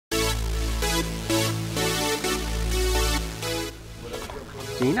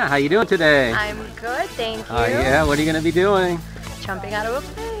Gina, how you doing today? I'm good, thank you. Yeah, what are you going to be doing? Jumping out of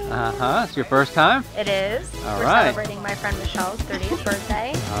a plane. It's your first time? It is. All We're right. celebrating my friend Michelle's 30th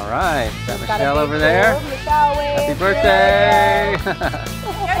birthday. All right. Is that We've got a Michelle big over there? crew. Michelle, wave. Happy birthday!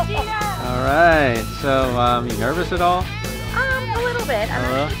 Go, Gina! All right. So, you nervous at all? A little bit. I'm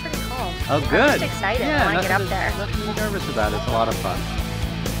actually pretty calm. Oh, good. I'm just excited. Yeah, I want to get up there. Nothing to be nervous about. It's a lot of fun.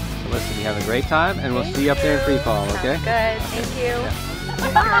 So listen, you have a great time, and we'll see you up there in free fall, okay? Sounds good. Thank you.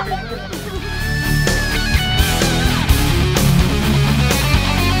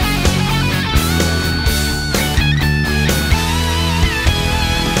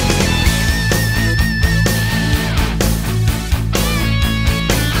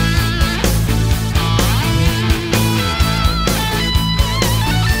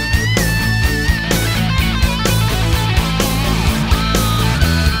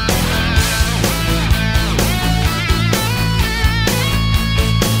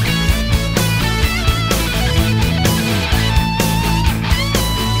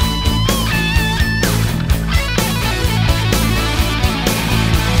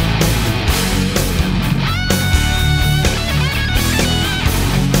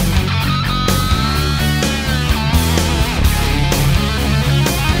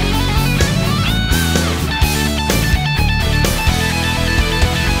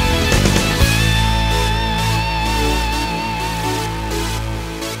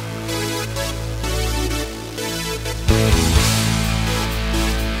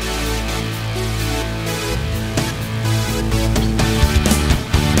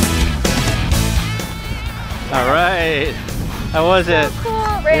 All right. How was it? So cool,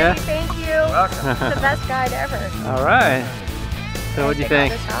 Randy. Yeah? Thank you. It's the best guide ever. All right. So what'd you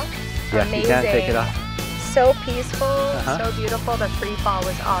think? Yeah, Amazing. you can take it off. So peaceful, so beautiful. The free fall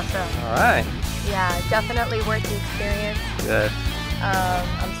was awesome. All right. Yeah, definitely worth the experience. Good.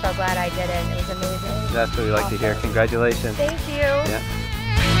 I'm so glad I did it. It was amazing. That's what we like to hear. Congratulations. Thank you. Yeah.